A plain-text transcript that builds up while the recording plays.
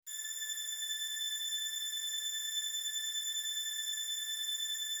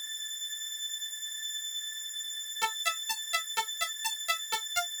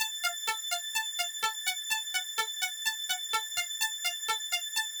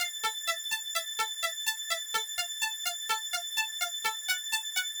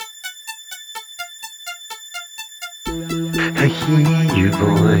I hear your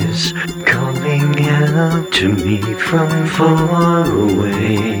voice calling out to me from far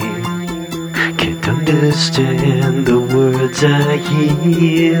away. Can't understand the words I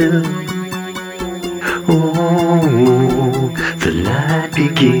hear. Oh, the light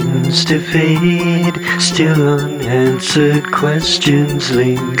begins to fade. Still unanswered questions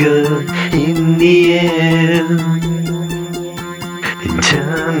linger in the air. And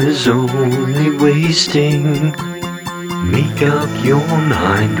time is only wasting. Make up your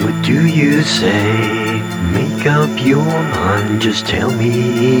mind, what do you say? Make up your mind, just tell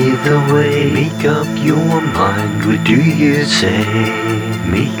me either way. Make up your mind, what do you say?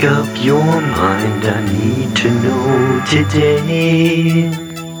 Make up your mind, I need to know today.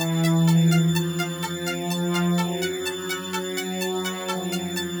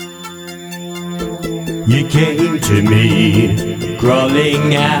 You came to me,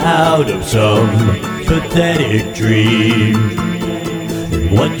 crawling out of some pathetic dream.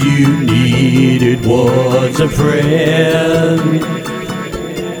 And what you needed was a friend.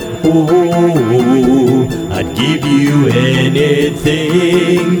 Oh, I'd give you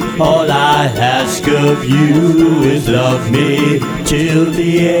anything. All I ask of you is love me till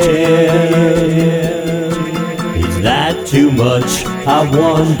the end. Is that too much? I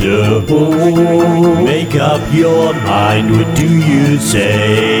wonder. Oh, make up your mind, what do you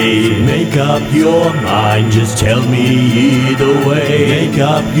say? Make up your mind, just tell me either way. Make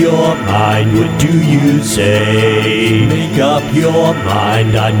up your mind, what do you say? Make up your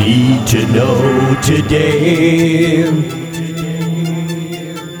mind, I need to know today.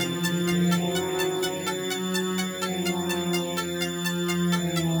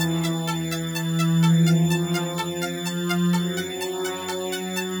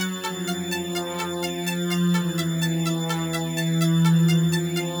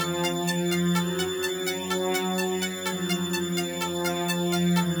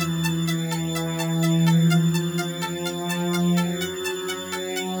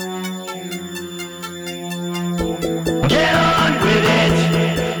 Get on with it,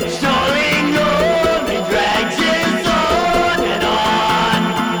 stalling only drags us on and on.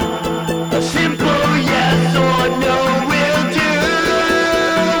 A simple yes or no will do.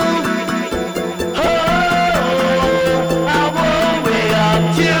 Oh, I won't wait up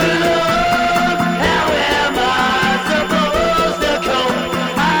too long. How am I supposed to cope?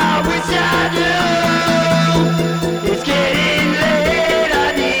 I wish I knew. It's getting late, I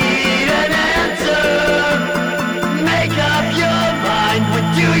need an answer. Make up your mind, what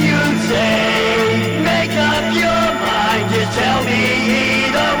do you say? Make up your mind, just tell me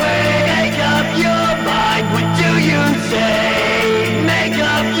either way. Make up your mind, what do you say? Make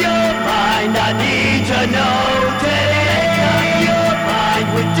up your mind, I need to know.